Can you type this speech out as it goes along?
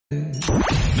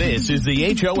This is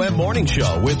the HOM Morning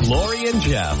Show with Lori and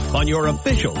Jeff on your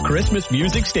official Christmas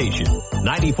music station,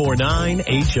 94.9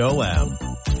 HOM.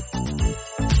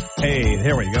 Hey,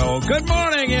 there we go. Good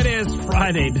morning. It is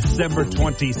Friday, December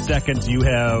 22nd. You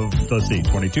have,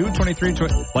 22, 23,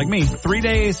 20, like me, 3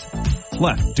 days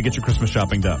left to get your Christmas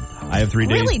shopping done. I have 3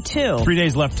 days. Really, 2. 3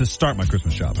 days left to start my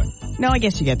Christmas shopping. No, I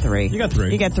guess you get 3. You got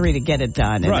 3. You get 3 to get it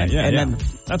done. Right, and yeah. Then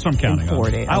that's what I'm counting on.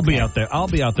 4 days. I'll be out there. I'll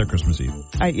be out there Christmas Eve.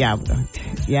 Yeah,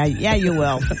 you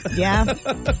will.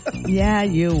 Yeah,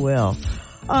 you will.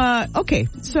 Okay,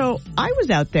 so I was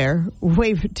out there.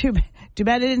 Too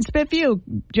bad I didn't spit for you,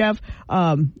 Jeff.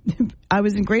 I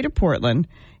was in Greater Portland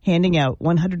handing out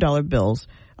 $100 bills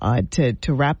to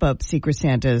wrap up Secret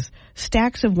Santa's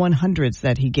stacks of 100s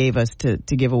that he gave us to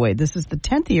give away. This is the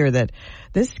 10th year that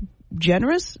this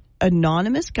generous,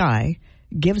 anonymous guy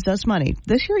gives us money.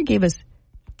 This year he gave us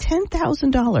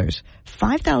 $10,000,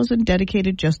 $5,000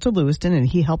 dedicated just to Lewiston, and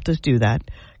he helped us do that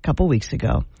a couple weeks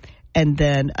ago. And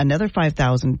then another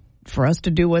 $5,000 for us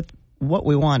to do with what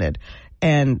we wanted.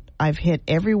 And I've hit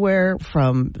everywhere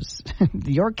from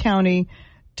York County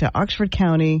to Oxford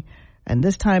County, and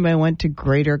this time I went to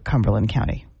Greater Cumberland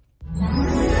County.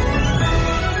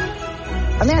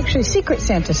 I'm actually Secret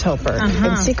Santa's helper,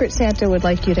 and Secret Santa would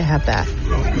like you to have that.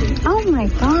 Oh my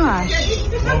gosh.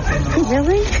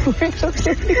 Really?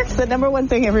 It's the number one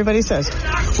thing everybody says.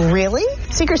 Really?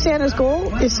 Secret Santa's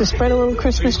goal is to spread a little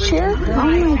Christmas cheer. Oh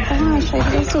my gosh, I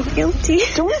feel so guilty.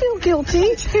 Don't feel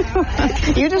guilty.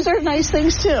 You deserve nice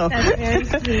things too. That's very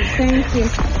sweet. Thank you.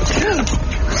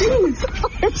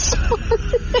 I'm sorry.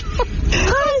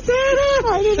 Hi, Santa.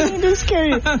 I didn't mean to scare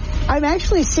you. I'm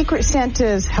actually Secret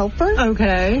Santa's helper.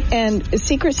 Okay. And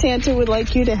Secret Santa would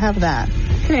like you to have that.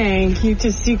 Thank you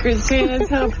to Secret Santa's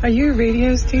help. Are you a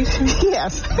radio station?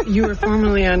 Yes. You were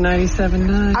formerly on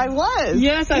 97.9. I was.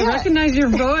 Yes, I recognize your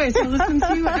voice. I listen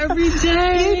to you every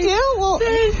day. You do? Well,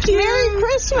 thank you. Merry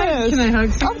Christmas. Can I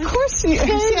hug Santa? Of course.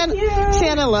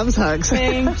 Santa loves hugs.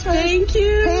 Thank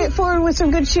you. Pay it forward with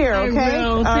some good cheer, okay? I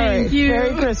will. All Thank right. you.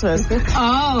 Merry Christmas.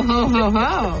 Oh, ho, ho,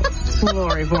 ho.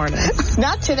 Lori Bornes.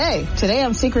 Not today. Today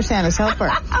I'm Secret Santa's helper.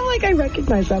 I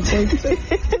recognize that voice.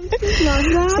 Love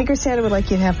that. Secret Santa would like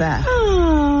you to have that.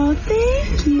 Oh,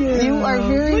 thank you. You are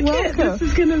very welcome. This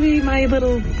is going to be my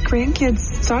little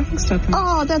grandkids' stocking stuffing.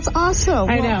 Oh, that's awesome.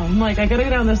 I know. I'm like, I got to go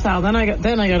down this aisle. Then I got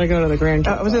to go to the grandkids.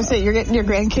 I was going to say, you're getting your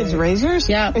grandkids' razors?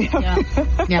 Yeah.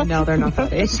 Yeah, no, they're not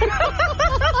that age.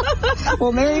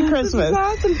 Well, Merry Christmas.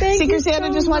 Awesome. Thank Secret you Santa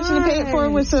so just wants you to pay it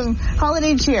forward with some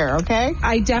holiday cheer, okay?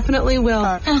 I definitely will.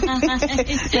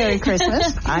 Merry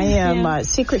Christmas. I am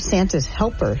Secret Santa's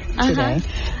helper today,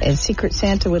 and Secret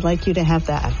Santa would like you to have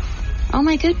that. Oh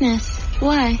my goodness.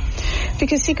 Why?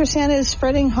 Because Secret Santa is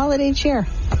spreading holiday cheer.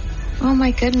 Oh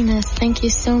my goodness. Thank you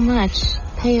so much.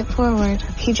 Pay it forward.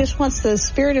 He just wants the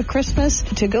spirit of Christmas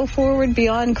to go forward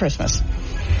beyond Christmas.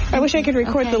 I wish I could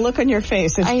record the look on your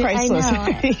face. It's priceless.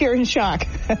 I know. You're in shock.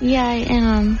 Yeah, I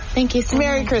am. Thank you so much.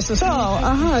 Merry Christmas. Oh, a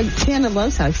hug. Santa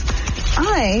loves hugs.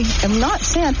 I am not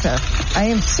Santa. I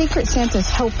am Secret Santa's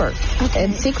helper. Okay.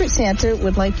 And Secret Santa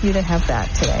would like you to have that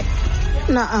today.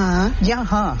 Nuh-uh.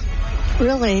 Yeah,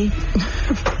 Really?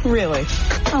 Really.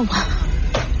 Oh,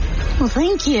 well,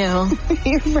 thank you.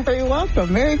 You're very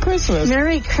welcome. Merry Christmas.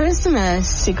 Merry Christmas.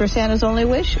 Secret Santa's only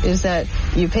wish is that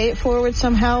you pay it forward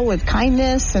somehow with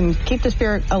kindness and keep the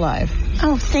spirit alive.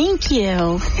 Oh, thank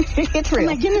you. It's real.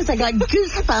 Oh, my goodness, I got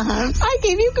goosebumps. I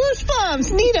gave you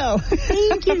goosebumps. Neato.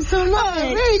 Thank you so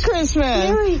much. Merry Christmas.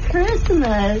 Merry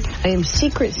Christmas. I am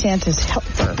Secret Santa's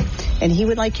helper, and he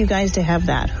would like you guys to have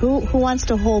that. Who wants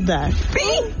to hold that?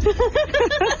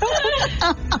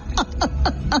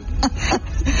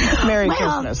 Merry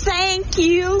Christmas. Thank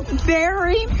you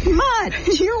very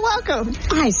much. You're welcome.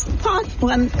 I thought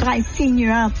when I seen you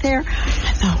out there, I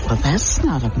thought, well, that's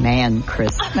not a man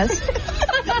Christmas.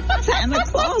 Santa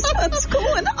Claus, what's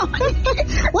going on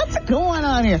here? What's going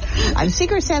on here? I'm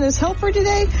Secret Santa's helper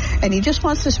today, and he just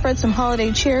wants to spread some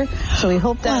holiday cheer, so we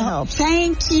hope that helps.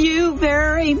 Thank you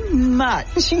very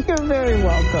much. You're very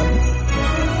welcome.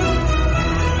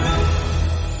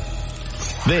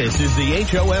 This is the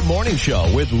HOM Morning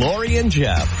Show with Lori and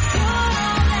Jeff.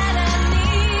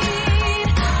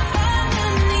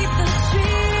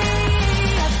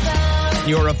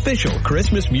 Your official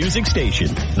Christmas music station,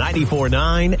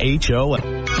 94.9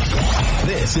 HOM.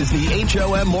 This is the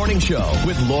HOM Morning Show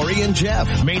with Lori and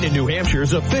Jeff, Maine and New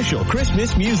Hampshire's official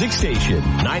Christmas music station,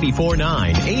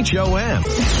 94.9 HOM.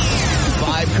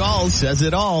 5 calls says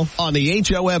it all on the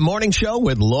HOM Morning Show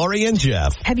with Lori and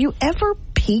Jeff. Have you ever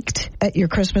peeked at your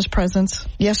Christmas presents?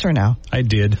 Yes or no? I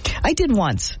did. I did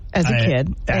once as a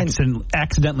kid.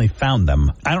 Accidentally found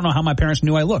them. I don't know how my parents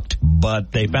knew I looked,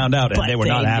 but they found out and they were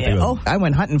not happy with them. Oh, I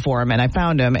went hunting for them and I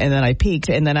found them and then I peeked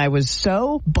and then I was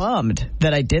so bummed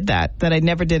that I did that I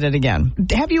never did it again.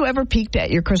 Have you ever peeked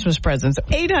at your Christmas presents?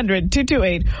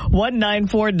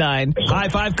 800-228-1949. High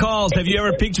five calls. Have you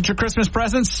ever peeked at your Christmas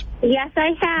presents? Yes,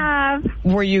 I have.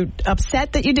 Were you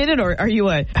upset that you did it, or are you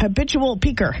a habitual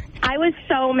peeker? I was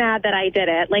so mad that I did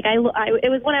it. Like,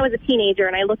 it was when I was a teenager,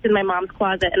 and I looked in my mom's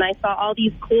closet, and I saw all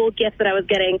these cool gifts that I was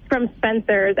getting from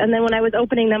Spencer's, and then when I was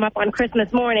opening them up on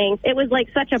Christmas morning, it was like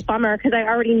such a bummer because I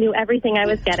already knew everything I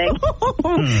was getting.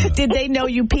 Did they know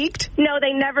you peeked? No,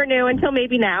 they never knew until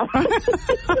maybe now.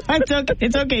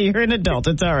 It's okay. You're an adult.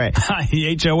 It's all right. Hi,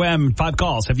 HOM. 5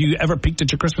 calls. Have you ever peeked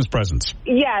at your Christmas presents?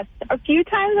 Yes, a few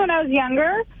times when I was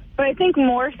younger, but I think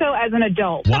more so as an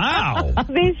adult. Wow.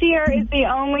 This year is the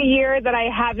only year that I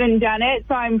haven't done it,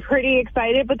 so I'm pretty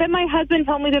excited. But then my husband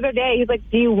told me the other day, he's like,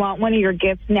 do you want one of your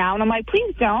gifts now? And I'm like,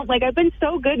 please don't. Like, I've been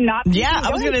so good not to. Yeah,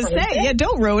 I was going to say,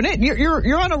 don't ruin it.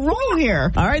 You're on a roll here.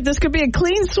 All right, this could be a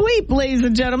clean sweep, ladies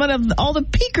and gentlemen, of all the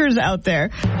peekers out there.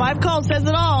 5 calls says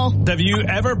it all. Have you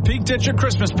ever peeked at your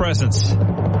Christmas presents? Yes.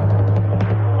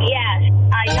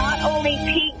 I not only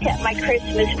peeked at my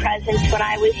Christmas presents when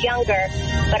I was younger,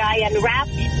 but I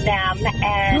unwrapped them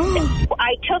and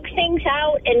I took things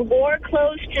out and wore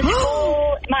clothes to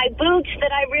school. My boots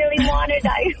that I really wanted,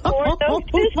 I wore those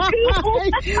to school.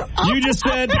 You just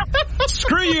said,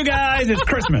 screw you guys, it's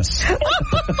Christmas.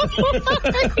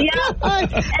 Yeah.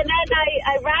 And then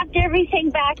I wrapped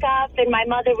everything back up and my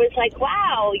mother was like,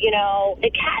 wow, the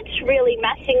cat's really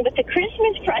messing with the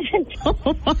Christmas presents. So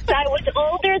I was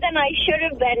older than I should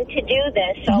have been to do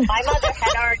this, so my mother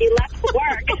had already left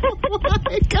work. Oh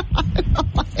my God.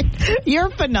 You're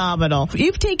phenomenal.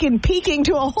 You've taken peeking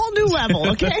to a whole new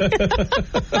level, okay?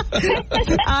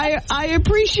 I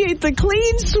appreciate the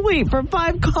clean sweep for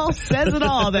 5 calls says it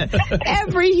all that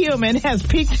every human has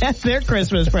peeked at their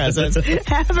Christmas presents.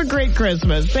 Have a great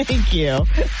Christmas. Thank you.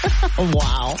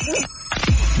 Wow.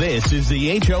 This is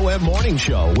the HOM Morning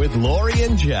Show with Lori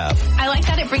and Jeff. I like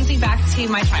that it brings me back to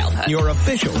my childhood. Your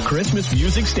official Christmas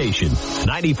music station,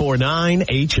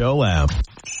 94.9 HOM.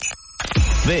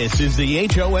 This is the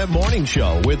HOM Morning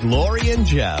Show with Lori and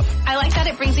Jeff. I like that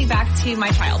it brings me back to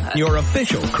my childhood. Your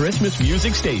official Christmas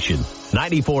music station,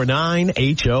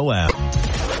 94.9 HOM.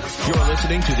 You're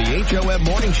listening to the HOM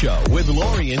Morning Show with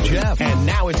Lori and Jeff. And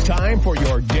now it's time for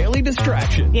your daily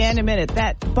distraction. Yeah, in a minute.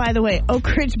 That, by the way,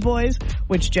 Oak Ridge Boys,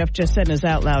 which Jeff just said in his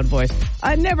out loud voice.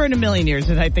 Never in a million years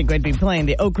did I think I'd be playing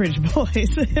the Oak Ridge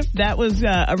Boys. That was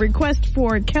a request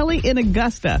for Kelly in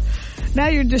Augusta. Now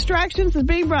your distractions is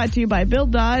being brought to you by Bill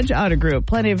Dodge Auto Group.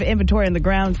 Plenty of inventory on the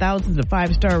ground, thousands of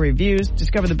 5-star reviews.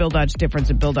 Discover the Bill Dodge difference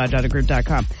at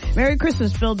BillDodgeAutoGroup.com. Merry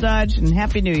Christmas, Bill Dodge, and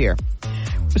Happy New Year.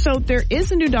 So there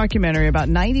is a new documentary about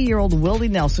 90-year-old Willie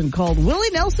Nelson called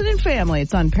Willie Nelson and Family.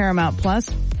 It's on Paramount Plus.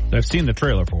 I've seen the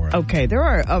trailer for it. Okay, there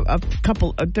are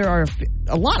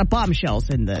a lot of bombshells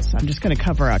in this. I'm just going to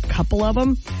cover a couple of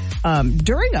them.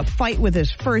 During a fight with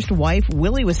his first wife,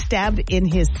 Willie was stabbed in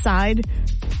his side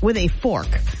with a fork.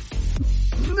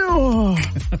 No.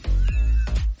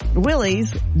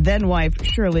 Willie's then wife,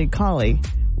 Shirley Colley,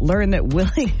 learned that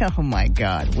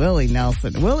Willie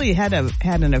Nelson. Willie had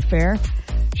an affair.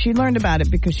 She learned about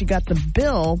it because she got the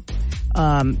bill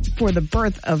for the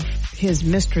birth of his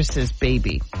mistress's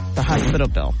baby, the hospital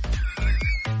bill.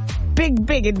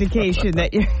 Big indication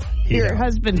that your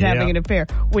husband's having an affair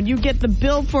when you get the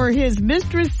bill for his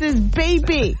mistress's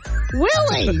baby.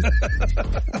 Willie!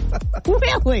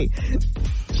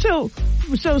 So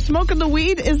smoking the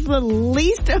weed is the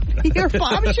least of your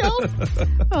bombshells?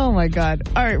 Oh my God.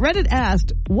 All right, Reddit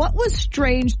asked, what was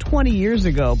strange 20 years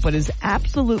ago but is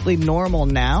absolutely normal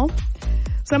now?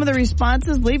 Some of the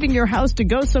responses: leaving your house to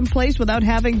go someplace without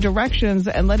having directions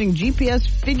and letting GPS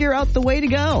figure out the way to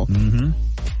go. Mm-hmm.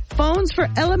 Phones for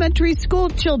elementary school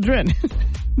children.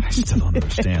 I still don't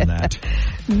understand that.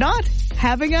 Not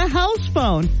having a house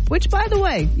phone, which, by the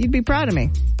way, you'd be proud of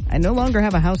me. I no longer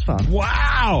have a house phone.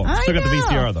 Wow. Still got the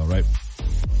VCR though, right?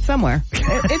 Somewhere.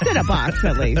 It's in a box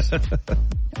at least.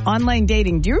 Online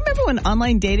dating. Do you remember when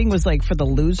online dating was like for the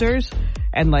losers?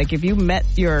 And like if you met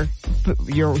your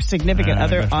significant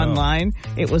other online,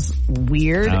 it was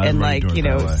weird and like,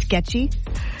 sketchy.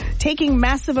 Taking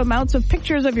massive amounts of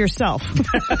pictures of yourself.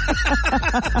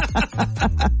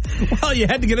 Well, you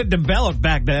had to get it developed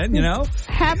back then,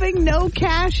 Having no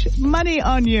cash money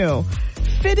on you.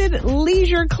 Fitted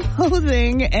leisure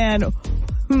clothing and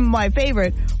my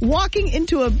favorite, walking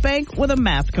into a bank with a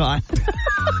mask on.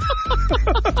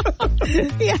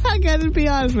 Yeah, I got to be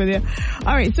honest with you.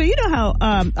 All right, so you know how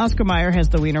Oscar Mayer has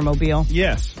the Wienermobile?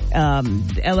 Yes.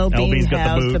 L.O. Bean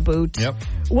has the boot. Yep.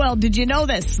 Well, did you know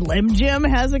that Slim Jim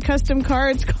has a custom car?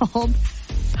 It's called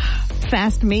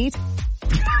Fast Meat.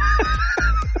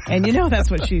 And you know that's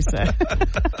what she said.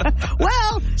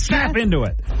 Well, snap into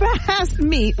it. Fast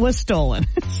Meat was stolen.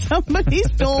 Somebody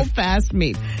stole Fast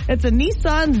Meat. It's a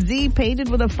Nissan Z painted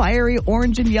with a fiery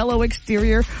orange and yellow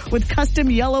exterior with custom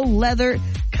yellow leather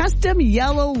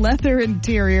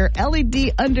interior,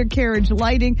 LED undercarriage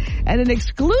lighting, and an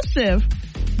exclusive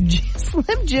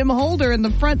Slim Jim holder in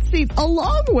the front seat,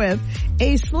 along with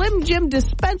a Slim Jim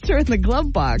dispenser in the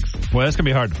glove box. Boy, that's going to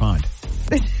be hard to find.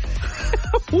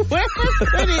 Where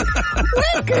could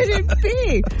it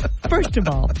be? First of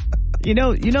all, you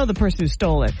know the person who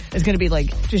stole it is going to be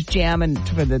like just jamming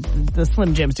for the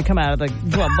Slim Jims to come out of the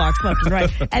glove box left and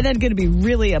right, and then going to be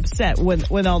really upset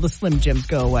when all the Slim Jims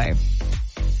go away.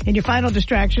 And your final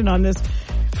distraction on this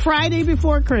Friday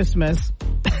before Christmas,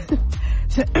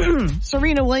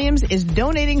 Serena Williams is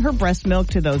donating her breast milk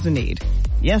to those in need.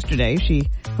 Yesterday,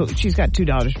 she's got 2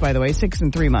 daughters, by the way, 6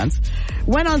 and 3 months,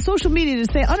 went on social media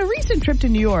to say, on a recent trip to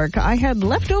New York, I had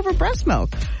leftover breast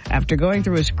milk. After going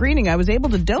through a screening, I was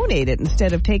able to donate it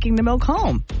instead of taking the milk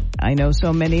home. I know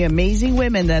so many amazing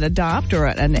women that adopt or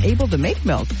are unable to make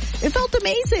milk. It felt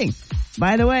amazing.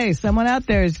 By the way, someone out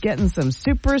there is getting some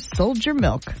super soldier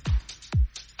milk.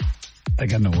 I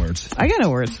got no words. I got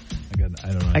no words. I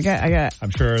don't know. I got.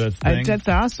 I'm sure that's a thing. That's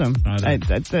awesome.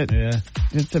 That's it. Yeah.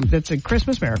 It's a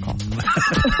Christmas miracle.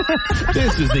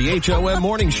 This is the HOM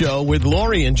Morning Show with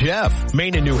Lori and Jeff,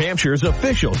 Maine and New Hampshire's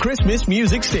official Christmas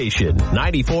music station,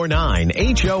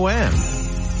 94.9 HOM.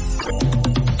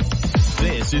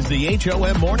 This is the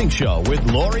HOM Morning Show with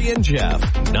Lori and Jeff,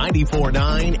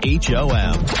 94.9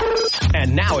 HOM.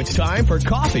 And now it's time for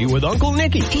Coffee with Uncle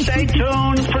Nicky. Stay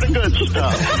tuned for the good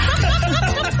stuff.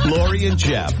 Lori and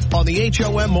Jeff on the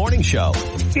HOM Morning Show.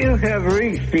 You have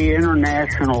reached the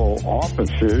international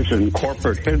offices and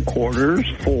corporate headquarters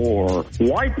for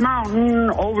White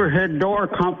Mountain Overhead Door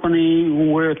Company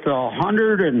with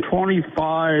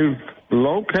 125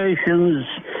 locations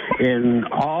in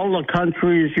all the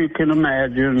countries you can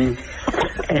imagine.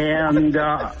 And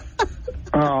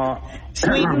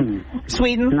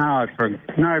Sweden? No, I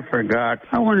forgot.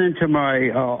 I went into my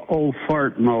old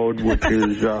fart mode, which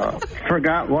is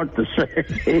forgot what to say.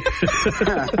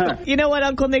 You know what,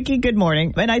 Uncle Nicky? Good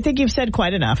morning. And I think you've said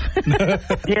quite enough.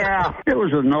 Yeah, it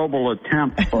was a noble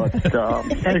attempt, but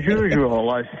as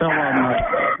usual, I fell on my...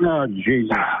 Oh,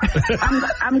 Jesus.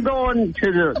 I'm going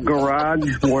to the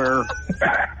garage where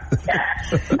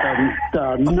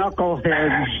the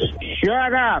knuckleheads...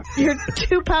 Shut up! Your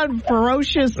 2-pound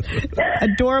ferocious,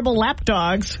 adorable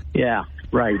lapdogs. Yeah.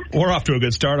 Right. We're off to a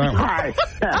good start, aren't we? Right.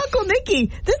 Uncle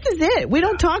Nicky, this is it. We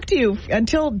don't talk to you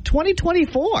until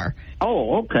 2024.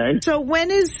 Oh, okay. So when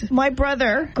is my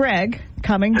brother, Greg,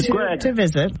 coming to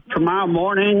visit? Tomorrow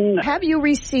morning. Have you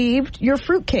received your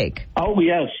fruitcake? Oh,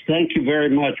 yes. Thank you very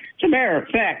much. As a matter of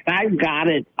fact, I've got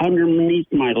it underneath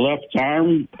my left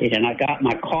arm, and I got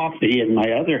my coffee in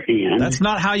my other hand. That's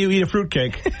not how you eat a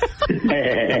fruitcake.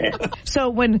 So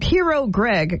when Hero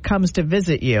Greg comes to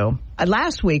visit you,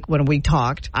 last week when we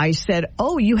talked, I said,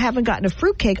 oh, you haven't gotten a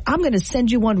fruitcake. I'm going to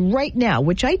send you one right now,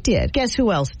 which I did. Guess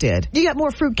who else did? You got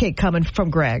more fruitcake coming from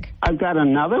Greg. I've got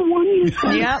another one, you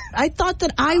said? Yeah. I thought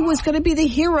that I was going to be the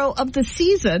hero of the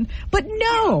season, but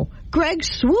no. Greg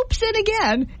swoops in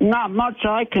again. Not much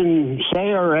I can say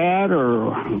or add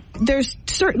or... There's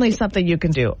certainly something you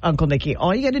can do, Uncle Nicky.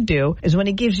 All you got to do is when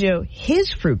he gives you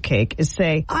his fruitcake is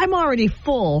say, I'm already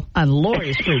full on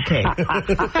Lori's fruitcake. I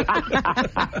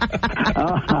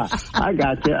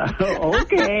got you.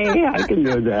 Okay, I can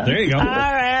do that. There you go. All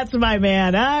right, that's my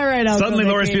man. All right, Uncle Suddenly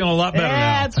Nicky. Lori's feeling a lot better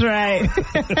now. That's right.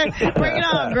 Bring it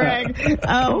on, Greg.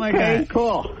 Oh, my God.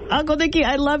 Cool. Uncle Nicky,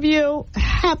 I love you.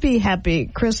 Happy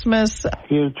Christmas.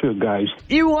 You too, guys.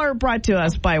 You are brought to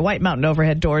us by White Mountain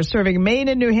Overhead Doors, serving Maine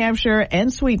and New Hampshire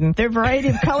and Sweden. Their variety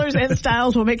of colors and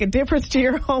styles will make a difference to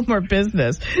your home or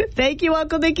business. Thank you,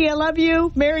 Uncle Nicky. I love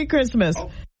you. Merry Christmas.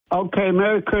 Okay,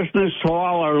 Merry Christmas to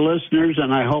all our listeners,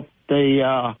 and I hope they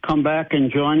come back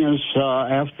and join us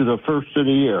after the first of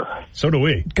the year. So do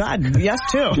we. God, yes,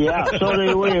 too. Yeah, so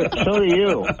do we. So do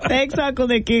you. Thanks, Uncle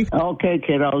Nicky. Okay,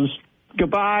 kiddos.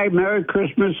 Goodbye, Merry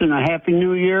Christmas, and a Happy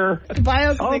New Year. Bye,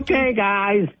 Uncle Nicky. Okay,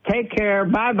 guys, take care.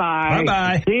 Bye-bye.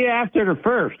 Bye-bye. See you after the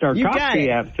 1st, or talk to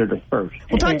you after the 1st.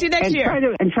 We'll talk to you next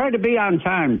year. Try to be on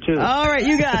time, too. All right,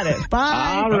 you got it.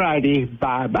 Bye. All righty.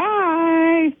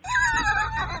 Bye-bye.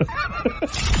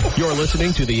 You're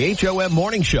listening to the HOM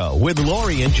Morning Show with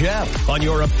Lori and Jeff on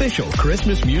your official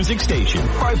Christmas music station.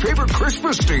 My favorite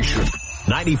Christmas station.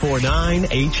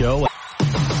 94.9 HOM.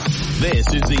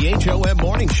 This is the HOM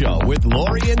Morning Show with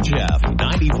Lori and Jeff.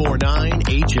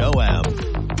 94.9 HOM.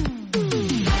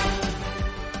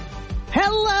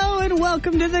 Hello and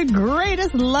welcome to the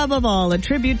greatest love of all, a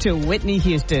tribute to Whitney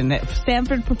Houston at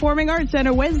Stanford Performing Arts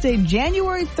Center, Wednesday,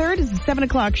 January 3rd is the 7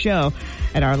 o'clock show.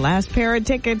 And our last pair of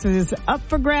tickets is up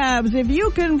for grabs. If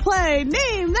you can play,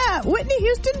 name that Whitney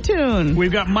Houston tune.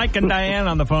 We've got Mike and Diane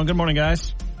on the phone. Good morning,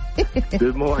 guys.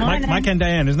 Good morning. Mike and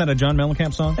Diane, isn't that a John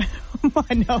Mellencamp song?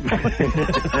 I know.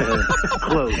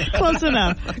 Close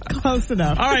enough.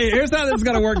 All right, here's how this is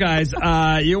going to work, guys.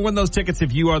 You'll win those tickets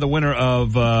if you are the winner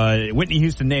of Whitney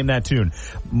Houston, Name That Tune.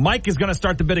 Mike is going to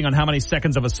start the bidding on how many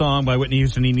seconds of a song by Whitney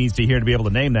Houston he needs to hear to be able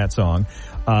to name that song.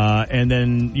 And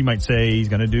then you might say he's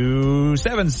going to do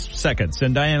 7 seconds.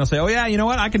 And Diane will say, oh, yeah, you know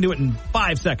what? I can do it in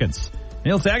 5 seconds. And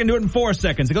he'll say, I can do it in 4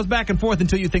 seconds. It goes back and forth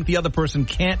until you think the other person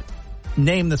can't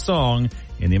name the song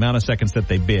in the amount of seconds that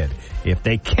they bid. If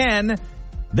they can,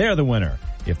 they're the winner.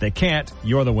 If they can't,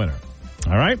 you're the winner.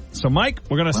 All right? So, Mike,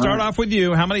 we're going to start off with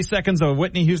you. How many seconds of a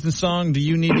Whitney Houston song do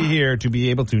you need to hear to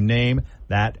be able to name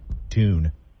that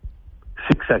tune?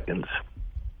 6 seconds.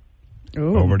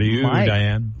 Ooh, over to you, Mike.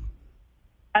 Diane.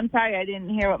 I'm sorry, I didn't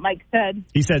hear what Mike said.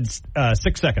 He said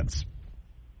 6 seconds.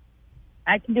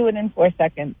 I can do it in 4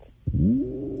 seconds.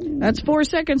 That's 4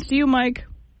 seconds to you, Mike.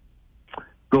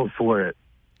 Go for it.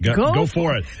 Go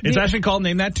for it. It's actually called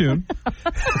Name That Tune.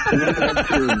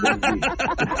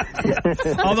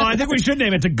 Although I think we should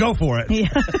name it to Go For It. Yeah.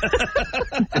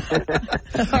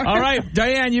 All right,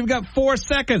 Diane, you've got 4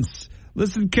 seconds.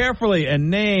 Listen carefully and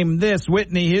name this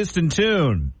Whitney Houston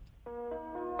tune.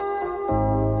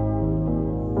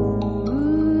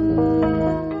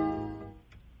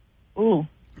 Ooh.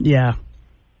 Yeah.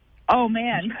 Oh,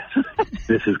 man.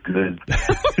 This is good.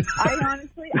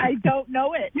 I don't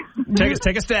know it.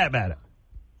 Take a stab at it.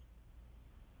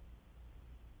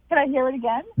 Can I hear it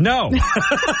again? No.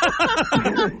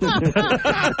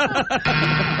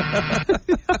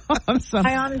 I'm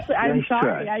sorry. I'm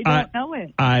sorry. I don't know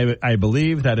it. I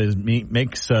believe that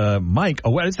makes Mike.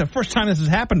 Oh, it's the first time this has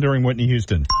happened during Whitney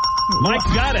Houston.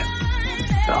 Mike's got it.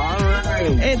 All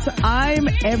right. It's I'm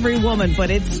Every Woman, but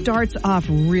it starts off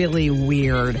really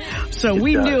weird. So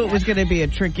we knew it was going to be a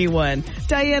tricky one.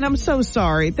 Diane, I'm so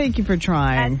sorry. Thank you for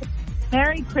trying.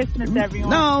 Merry Christmas, everyone.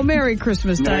 No, Merry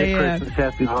Christmas, Merry Diane. Christmas,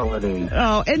 happy holidays.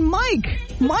 Oh, and Mike,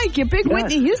 you big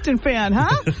Whitney Houston fan,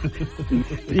 huh?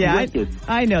 Yeah,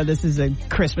 I know this is a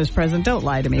Christmas present. Don't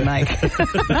lie to me, Mike. It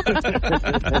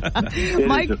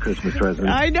is a Christmas present.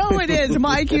 I know it is,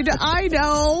 Mike. I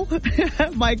know.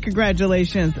 Mike,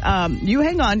 congratulations. You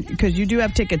hang on, because you do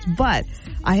have tickets, but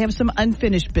I have some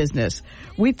unfinished business.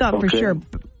 We thought for sure.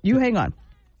 You hang on.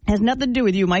 Has nothing to do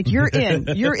with you, Mike. You're in.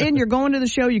 You're going to the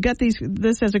show. You got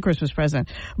this as a Christmas present.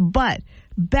 But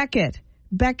Beckett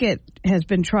has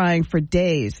been trying for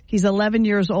days. He's 11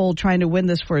 years old trying to win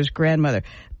this for his grandmother.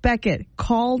 Beckett,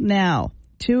 call now.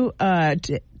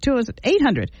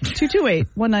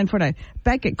 800-228-1949.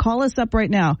 Beckett, call us up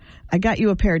right now. I got you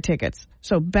a pair of tickets.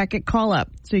 So Beckett, call up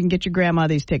so you can get your grandma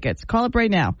these tickets. Call up right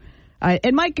now.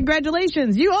 And Mike,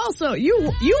 congratulations. You also, you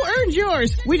earned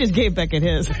yours. We just gave Beckett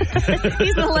his. He's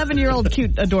an 11-year-old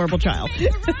cute, adorable child.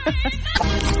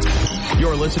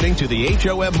 You're listening to the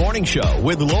HOM Morning Show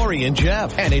with Lori and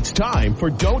Jeff. And it's time for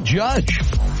Don't Judge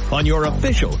on your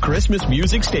official Christmas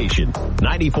music station,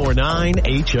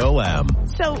 94.9 HOM.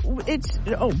 So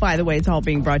by the way, it's all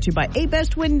being brought to you by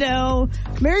A-Best Window.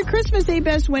 Merry Christmas,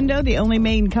 A-Best Window, the only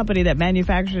Maine company that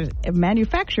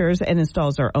manufactures and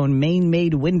installs our own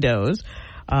Maine-made windows.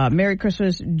 Merry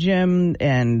Christmas, Jim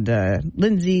and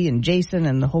Lindsay and Jason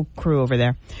and the whole crew over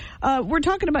there. We're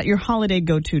talking about your holiday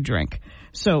go-to drink.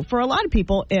 So for a lot of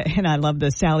people, and I love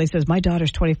this, Sally says, my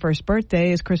daughter's 21st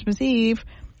birthday is Christmas Eve.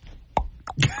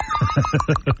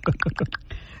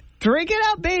 Drink it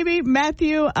up, baby.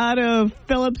 Matthew out of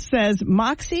Phillips says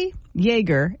Moxie,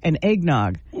 Jaeger, and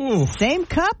eggnog. Ooh. Same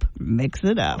cup, mix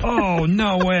it up. Oh,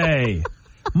 no way.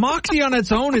 Moxie on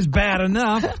its own is bad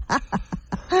enough.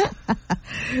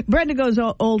 Brenda goes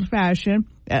old-fashioned,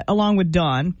 along with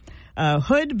Dawn.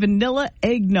 Hood vanilla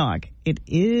eggnog. It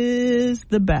is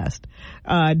the best.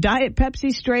 Diet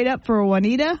Pepsi straight up for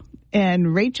Juanita,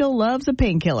 and Rachel loves a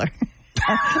painkiller.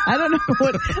 I don't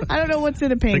know what's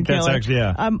in a painkiller. That's actually,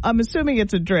 yeah. I'm assuming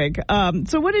it's a drink.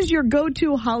 So what is your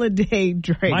go-to holiday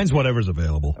drink? Mine's whatever's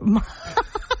available.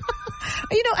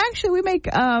 Actually, we make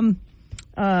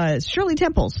Shirley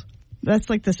Temple's. That's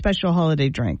like the special holiday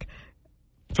drink.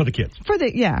 For the kids.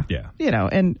 Yeah.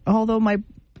 And although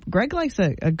Greg likes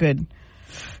a good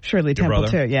Shirley Temple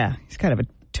too. Yeah. He's kind of a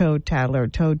teetotaler.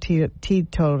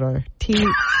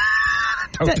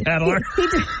 Toe-tattler.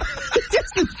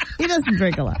 He doesn't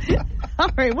drink a lot. All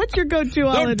right, what's your go-to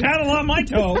holiday? Don't tattle on my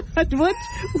toe.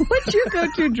 What's your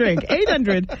go-to drink?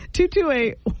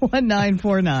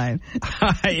 800-228-1949.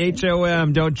 Hi,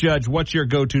 HOM. Don't judge. What's your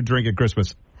go-to drink at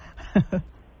Christmas?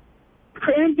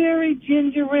 Cranberry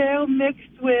ginger ale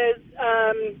mixed with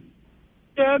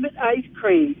sherbet ice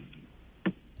cream.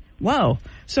 Whoa.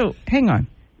 So, hang on.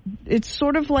 It's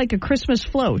sort of like a Christmas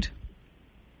float.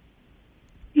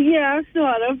 Yeah,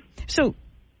 sort of. So,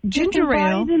 ginger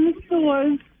ale.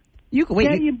 You can buy it in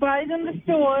the stores. You buy it in the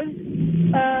stores.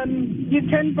 You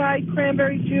can buy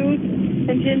cranberry juice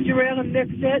and ginger ale and mix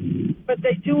it, but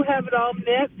they do have it all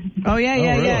mixed. Oh,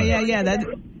 yeah.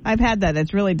 I've had that.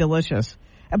 It's really delicious.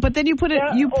 But then you pour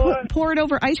it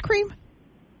over ice cream?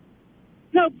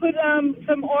 No, put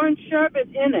some orange sherbet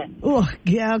in it. Oh,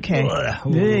 yeah, okay.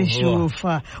 Where's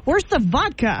the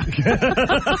vodka?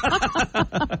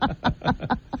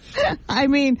 I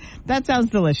mean, that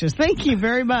sounds delicious. Thank you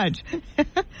very much.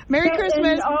 Merry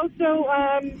Christmas. And also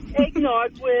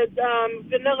eggnog with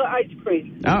vanilla ice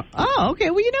cream. Oh,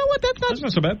 okay. Well, you know what? That's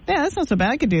not so bad. Yeah, that's not so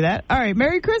bad. I could do that. All right.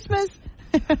 Merry Christmas.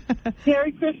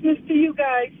 Merry Christmas to you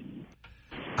guys.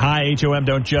 Hi, HOM.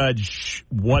 Don't judge.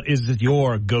 What is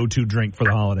your go-to drink for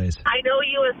the holidays? I know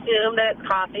you assume that it's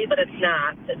coffee, but it's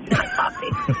not. It's not coffee.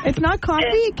 It's not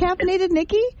coffee? Caffeinated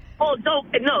Nicky? Oh, no,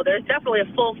 there's definitely a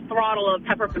full throttle of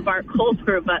peppermint bark cold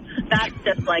brew, but that's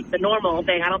just like the normal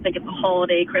thing. I don't think it's a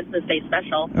holiday Christmas Day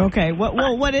special. Okay,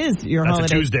 what is your holiday?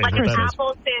 That's a Tuesday. Like an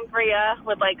apple sangria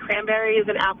with like cranberries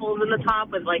and apples in the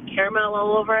top with like caramel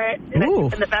all over it. And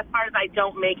the best part is I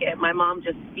don't make it. My mom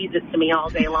just feeds it to me all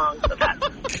day long. So that's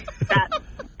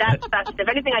best. If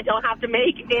anything, I don't have to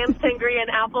make damn sangria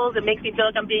and apples. It makes me feel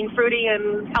like I'm being fruity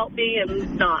and healthy,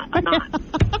 and I'm not.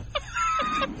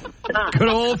 Good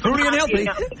old fruity and healthy.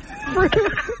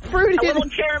 Fruity. A little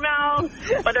caramel,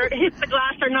 whether it hits the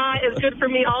glass or not, is good for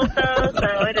me also.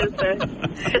 So it is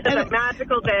a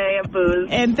magical day of booze.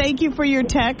 And thank you for your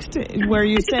text where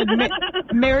you said,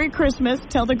 Merry Christmas.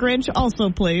 Tell the Grinch also,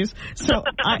 please. So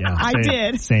I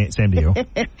did. Same to you.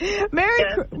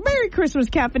 Merry Christmas,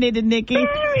 Caffeinated Nicky.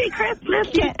 Merry Christmas,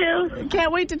 you too.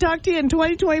 Can't wait to talk to you in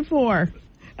 2024.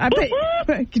 I bet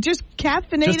just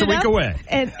caffeinate just a week away,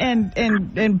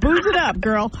 and booze it up,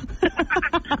 girl.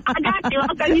 I got you.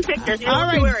 I'll send you pictures. All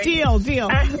right, deal.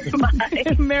 Bye.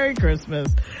 Merry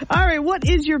Christmas. All right, what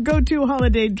is your go-to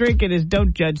holiday drink? It is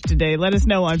Don't Judge today. Let us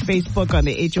know on Facebook on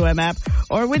the HOM app,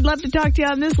 or we'd love to talk to you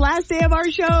on this last day of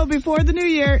our show before the new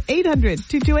year.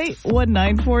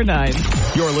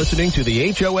 800-228-1949. You're listening to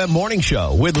the HOM Morning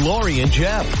Show with Lori and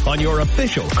Jeff on your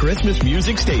official Christmas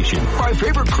music station. My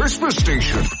favorite Christmas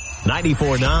station.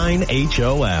 94.9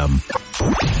 HOM.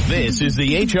 This is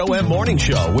the HOM Morning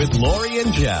Show with Lori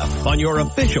and Jeff on your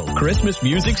official Christmas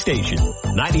music station.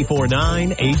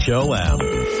 94.9 HOM.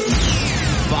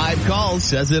 5 calls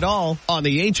says it all on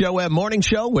the HOM Morning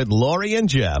Show with Lori and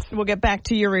Jeff. We'll get back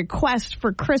to your request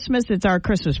for Christmas. It's our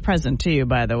Christmas present to you,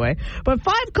 by the way. But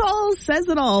 5 calls says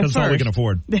it all first. That's all we can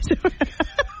afford.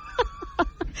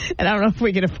 And I don't know if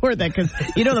we can afford that because,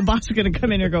 the boss is going to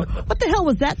come in here and go, what the hell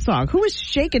was that song? Who was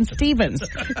Shakin' Stevens?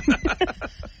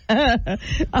 5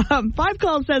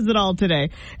 calls says it all today.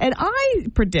 And I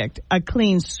predict a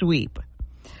clean sweep.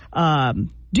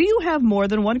 Do you have more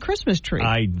than one Christmas tree?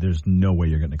 There's no way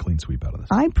you're getting a clean sweep out of this.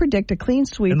 I predict a clean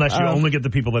sweep. Unless you only get the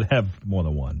people that have more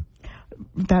than one.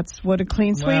 That's what a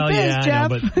clean sweep is,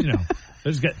 Jeff. I know, but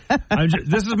this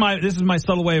is my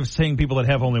subtle way of saying people that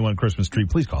have only one Christmas tree.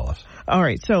 Please call us. All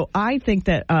right. So I think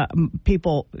that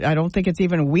people, I don't think it's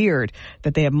even weird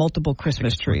that they have multiple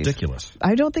Christmas trees. Ridiculous.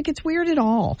 I don't think it's weird at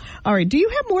all. All right. Do you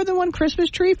have more than one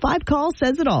Christmas tree? 5 calls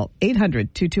says it all.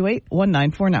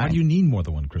 800-228-1949. Why do you need more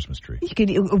than one Christmas tree? You could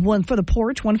one for the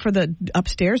porch, one for the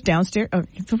upstairs, downstairs. Oh,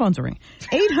 the phones are ringing.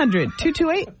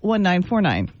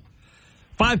 800-228-1949.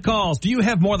 5 calls. Do you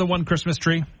have more than one Christmas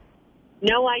tree?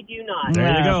 No, I do not. There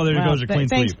you go. There goes your clean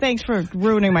sweep. Thanks for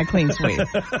ruining my clean sweep.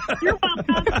 You're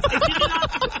welcome.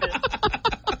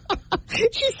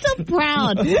 She's so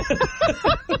proud.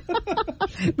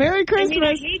 Merry Christmas. I mean,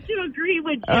 I hate to agree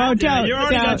with you. Oh, don't. You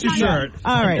already got your shirt.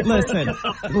 All right, listen.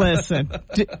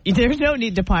 There's no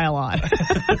need to pile on.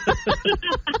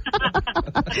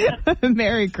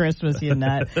 Merry Christmas, you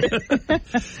nut.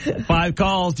 5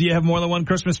 calls. Do you have more than one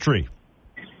Christmas tree?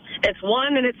 It's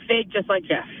one and it's fake, just like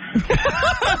Jeff.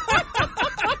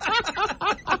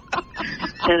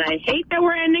 And I hate that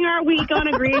we're ending our week on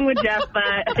agreeing with Jeff, but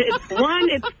it's one,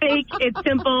 it's fake, it's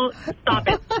simple. Stop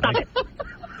it.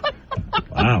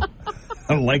 Wow.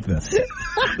 I don't like this.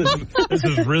 This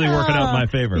is really working out in my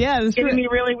favor. Yeah, It's giving me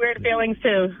really weird feelings,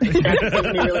 too. It's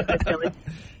giving me really weird feelings.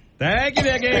 Thank you,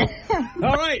 Nicky.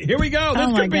 All right, here we go.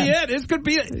 This could be it. This could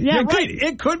be it. Yeah, You're right.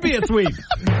 It could be a sweep.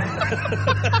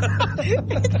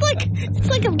 It's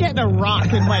like I'm getting a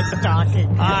rock in my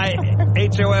stocking. Hi,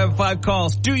 HOM 5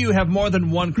 calls. Do you have more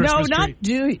than one Christmas tree? No, not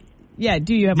do. Yeah,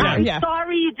 do you have more? I'm Yeah.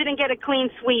 sorry you didn't get a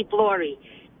clean sweep, Lori.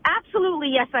 Absolutely,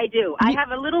 yes, I do. I have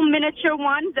a little miniature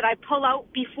one that I pull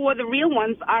out before the real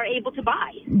ones are able to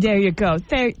buy. There you go.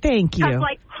 Thank you. That's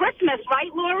like Christmas,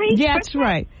 right, Lori? Yeah, that's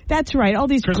right. That's right. All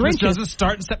these Christmas Grinches. doesn't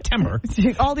start in September.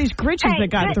 All these Grinches that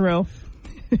got through.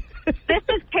 This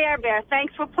is Care Bear.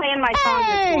 Thanks for playing my song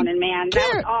this morning, man.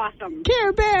 That was awesome.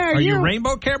 Care Bear. Are you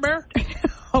Rainbow Care Bear?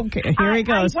 Okay, here he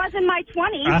goes. I was in my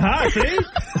 20s. See?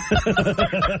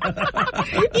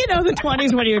 You know the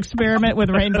 20s when you experiment with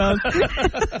rainbows.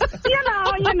 You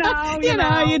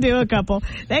know. You do a couple.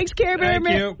 Thanks, Care Bear.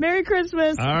 Thank you. Merry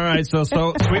Christmas. All right, so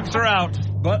sweeps are out.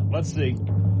 But let's see.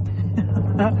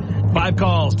 5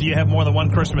 calls. Do you have more than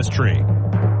one Christmas tree?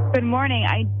 Good morning.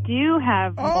 I do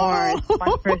have more than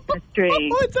one Christmas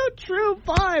tree. Oh, it's so true.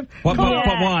 5. But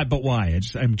why? But why?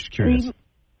 I'm just curious.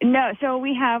 No, so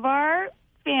we have our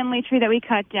family tree that we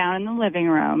cut down in the living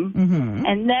room. Mm-hmm.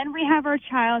 And then we have our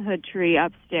childhood tree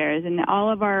upstairs and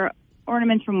all of our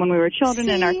ornaments from when we were children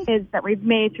and our kids that we've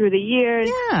made through the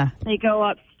years. Yeah. They go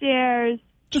upstairs.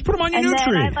 Just put them on your and new then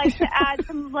tree. I'd like to add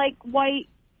some white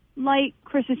light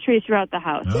Christmas trees throughout the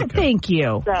house. Okay. Thank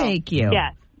you. So, Thank you.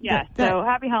 Yes. So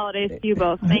happy holidays to you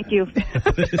both. Thank you.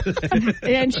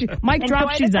 And Mike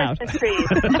dropped, she's out. Trees.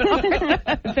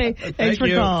 Thanks for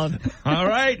calling. All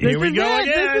right, here we go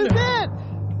again. This is it.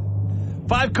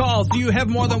 5 calls. Do you have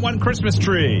more than one Christmas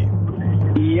tree?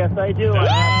 Yes, I do. I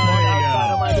have one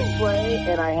outside on my display,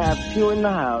 and I have 2 in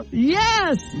the house.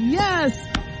 Yes.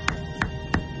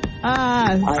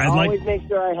 I always make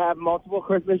sure I have multiple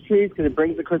Christmas trees because it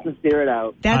brings the Christmas spirit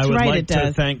out. That's right, I would like it does.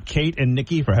 to thank Kate and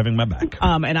Nikki for having my back.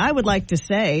 And I would like to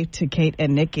say to Kate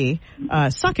and Nikki,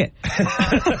 suck it.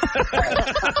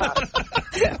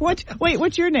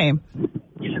 What's your name?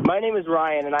 My name is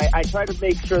Ryan, and I try to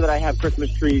make sure that I have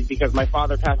Christmas trees because my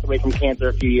father passed away from cancer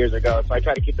a few years ago, so I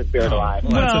try to keep the spirit alive.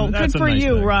 Well, good for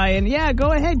you, thing. Ryan. Yeah,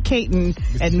 go ahead, Kate and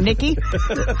Nikki.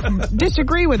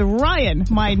 Disagree with Ryan,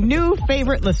 my new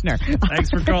favorite listener. Thanks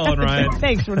for calling, Ryan.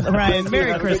 Thanks, Ryan.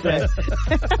 Merry Christmas.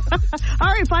 All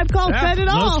right, 5 calls, said it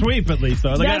all. No sweep, at least.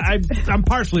 Though. I'm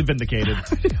partially vindicated.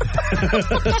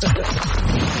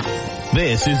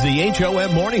 This is the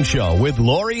HOM Morning Show with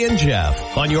Lori and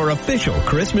Jeff on your official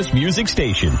Christmas music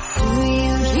station.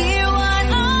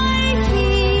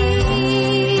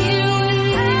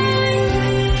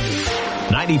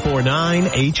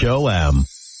 94.9 HOM.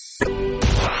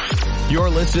 You're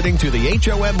listening to the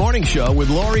HOM Morning Show with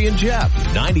Lori and Jeff.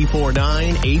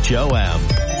 94.9 HOM.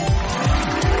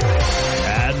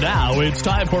 And now it's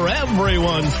time for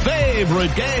everyone's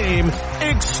favorite game,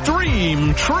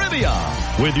 Extreme Trivia,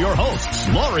 with your hosts,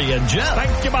 Lori and Jeff.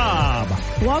 Thank you, Bob.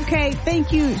 Well, okay,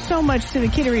 thank you so much to the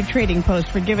Kittery Trading Post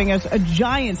for giving us a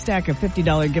giant stack of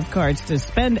 $50 gift cards to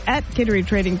spend at Kittery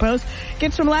Trading Post.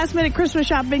 Get some last-minute Christmas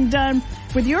shopping done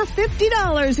with your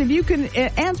 $50 if you can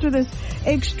answer this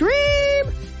extreme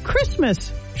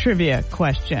Christmas trivia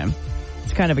question.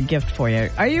 It's kind of a gift for you.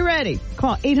 Are you ready?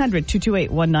 Call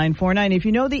 800-228-1949 if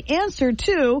you know the answer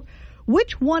to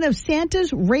which one of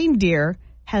Santa's reindeer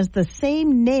has the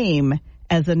same name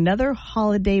as another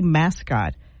holiday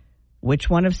mascot. Which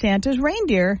one of Santa's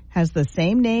reindeer has the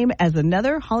same name as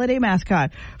another holiday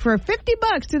mascot? For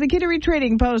 $50 to the Kittery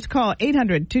Trading Post, call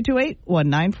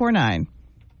 800-228-1949.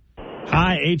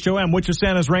 Hi, HOM. Which of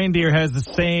Santa's reindeer has the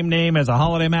same name as a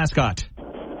holiday mascot?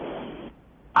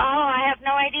 Oh, I have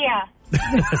no idea.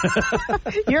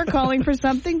 You're calling for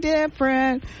something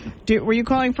different. Were you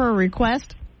calling for a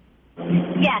request?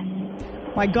 Yes.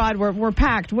 My God, we're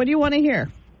packed. What do you want to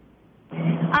hear?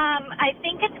 I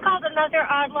think it's called Another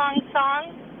Odd Long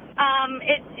Song.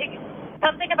 It's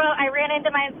something about I ran into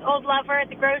my old lover at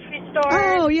the grocery store.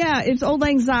 Oh, yeah, it's Old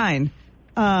Lang Syne.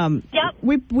 Yep.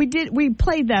 We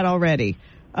played that already.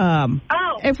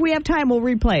 If we have time, we'll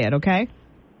replay it, okay?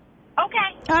 Okay.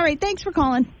 All right, thanks for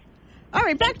calling. All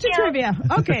right, back to trivia.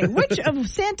 Okay, which of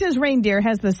Santa's reindeer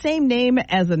has the same name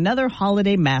as another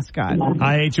holiday mascot?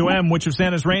 IHOM, which of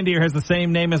Santa's reindeer has the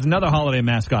same name as another holiday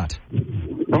mascot?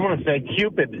 I'm going to say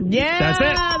Cupid. Yeah, that's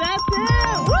it.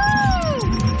 Woo!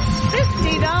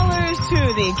 $50 to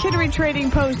the Kittery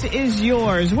Trading Post is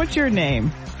yours. What's your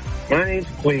name? My name's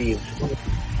Cleves.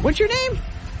 What's your name?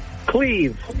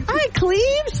 Cleves. Hi,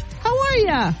 Cleves. How are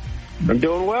ya? I'm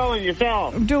doing well, and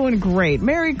yourself? I'm doing great.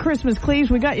 Merry Christmas, Cleves.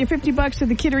 We got you $50 to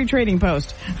the Kittery Trading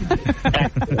Post.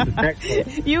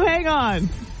 Excellent. You hang on.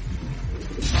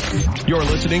 You're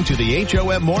listening to the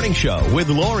HOM Morning Show with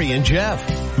Lori and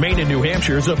Jeff. Maine and New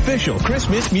Hampshire's official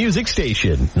Christmas music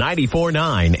station,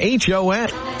 94.9 HOM.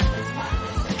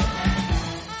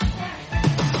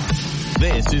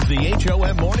 This is the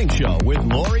HOM Morning Show with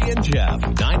Lori and Jeff,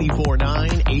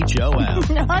 94.9 HOM.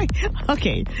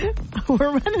 Okay,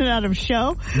 we're running out of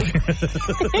show.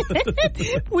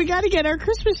 We got to get our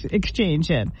Christmas exchange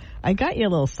in. I got you a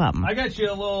little something. I got you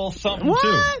a little something, what?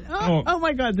 too. Oh,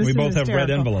 my God. This we is both have hysterical.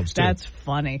 red envelopes, too. That's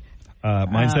funny.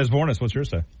 Mine says Vornis. What's yours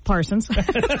say? Parsons. All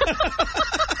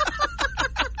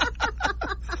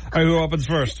right, who opens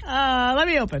first? Let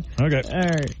me open. Okay. All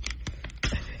right.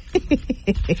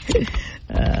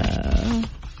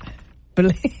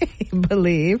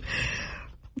 Believe.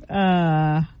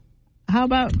 How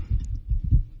about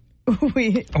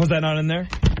we? Was that not in there?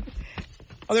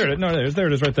 Oh, there it is. No, there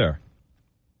it is right there.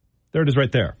 There it is right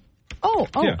there. Yeah,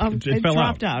 it fell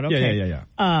dropped out. Okay. Yeah.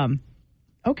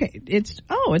 Okay, it's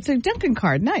a Duncan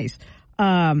card. Nice.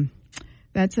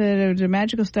 That's a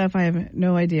magical stuff. I have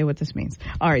no idea what this means.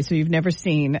 All right, so you've never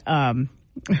seen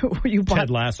you bought Ted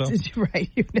Lasso.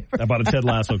 Right, you've never. I bought a Ted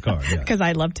Lasso card. Yeah. Because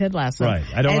I love Ted Lasso. Right.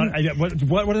 I don't.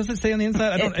 What does it say on the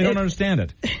inside? I don't understand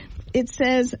it. It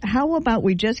says, "How about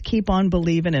we just keep on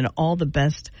believing in all the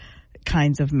best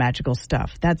kinds of magical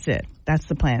stuff?" That's it. That's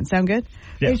the plan. Sound good?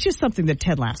 Yeah. It's just something that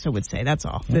Ted Lasso would say. That's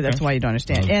all. Okay. That's why you don't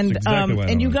understand. Well, and exactly why I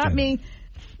don't you understand.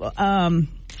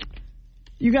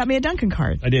 got me a Duncan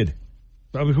card. I did.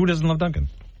 Who doesn't love Duncan?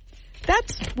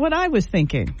 That's what I was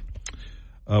thinking.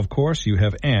 Of course, you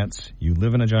have ants. You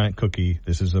live in a giant cookie.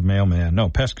 This is a mailman. No,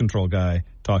 pest control guy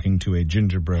talking to a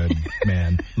gingerbread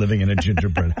man living in a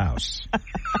gingerbread house.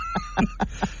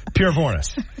 Pure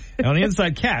Vornis. And on the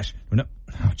inside, cash. No.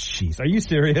 Oh, jeez. Are you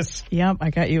serious? Yep, I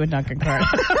got you a Duncan card.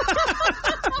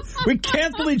 We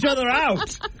cancel each other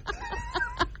out.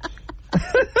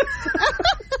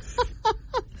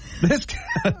 This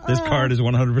card is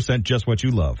 100% just what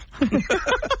you love.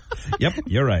 Yep,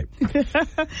 you're right. Hey,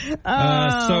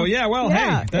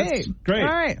 that's great. All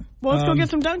right, well, let's go get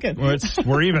some Duncan. We're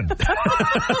even. My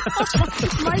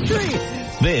treat.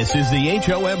 This is the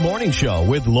HOM Morning Show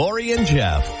with Lori and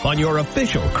Jeff on your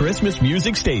official Christmas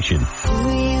music station.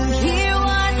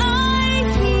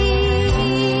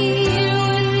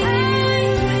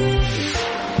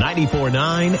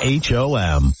 94.9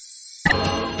 HOM.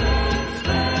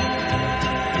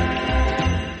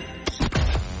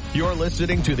 You're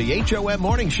listening to the HOM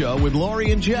Morning Show with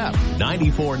Lori and Jeff,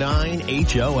 94.9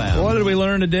 HOM. What did we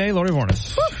learn today, Lori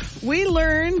Vornis? We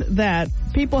learned that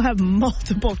people have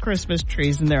multiple Christmas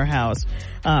trees in their house.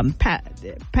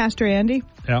 Pastor Andy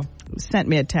sent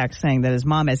me a text saying that his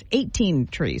mom has 18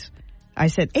 trees. I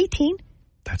said, 18?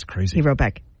 That's crazy. He wrote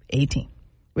back, 18.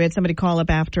 We had somebody call up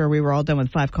after we were all done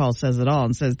with 5 calls, says it all,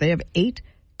 and says they have 8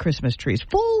 Christmas trees.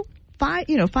 Full 5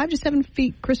 to 7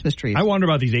 feet Christmas trees. I wonder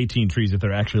about these 18 trees if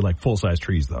they're actually like full-size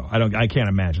trees, though. I can't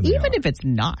imagine. Even if it's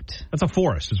not. That's a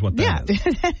forest is what that is.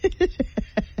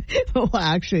 Well,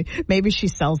 actually, maybe she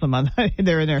sells them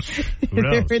they're in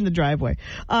the driveway.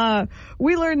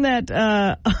 We learned that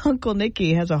Uncle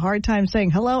Nicky has a hard time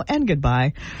saying hello and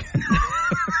goodbye.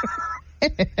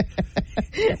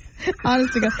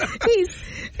 Honest to God,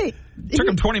 it took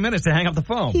him 20 minutes to hang up the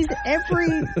phone. He's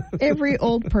every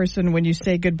old person when you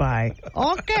say goodbye.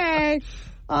 Okay.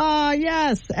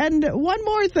 Yes. And one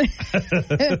more thing.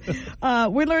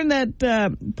 We learned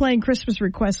that playing Christmas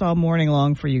requests all morning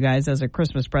long for you guys as a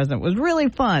Christmas present was really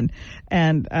fun.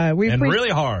 And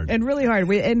really hard.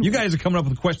 You guys are coming up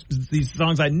with these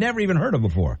songs I'd never even heard of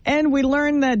before. And we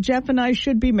learned that Jeff and I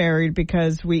should be married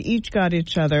because we each got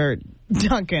each other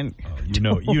Duncan. You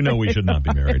know we should not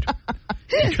be married.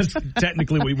 Because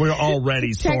technically we're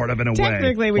already sort of in a way.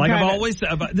 Technically, I've always said,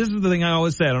 this is the thing I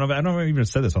always say. I don't know if I even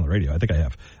said this on the radio. I think I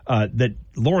have. That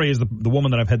Lori is the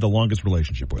woman that I've had the longest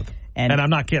relationship with. And I'm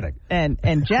not kidding. And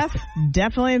Jeff,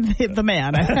 definitely the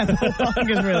man I have the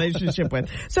longest relationship with.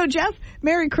 So Jeff,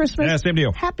 Merry Christmas. Yeah, same to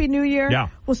you. Happy New Year. Yeah.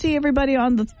 We'll We'll see everybody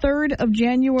on the 3rd of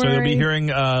January. So you'll be hearing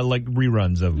like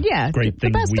reruns of great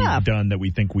things we've done that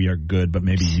we think we are good, but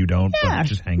maybe you don't. Yeah, but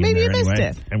just hang in maybe there you anyway.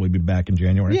 missed it. And we'll be back in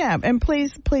January. Yeah, and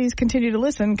please continue to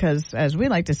listen because, as we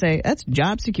like to say, that's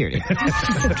job security.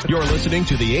 You're listening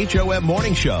to the HOM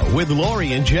Morning Show with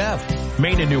Lori and Jeff,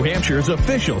 Maine and New Hampshire's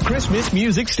official Christmas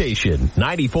music station,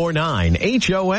 94.9 HOM.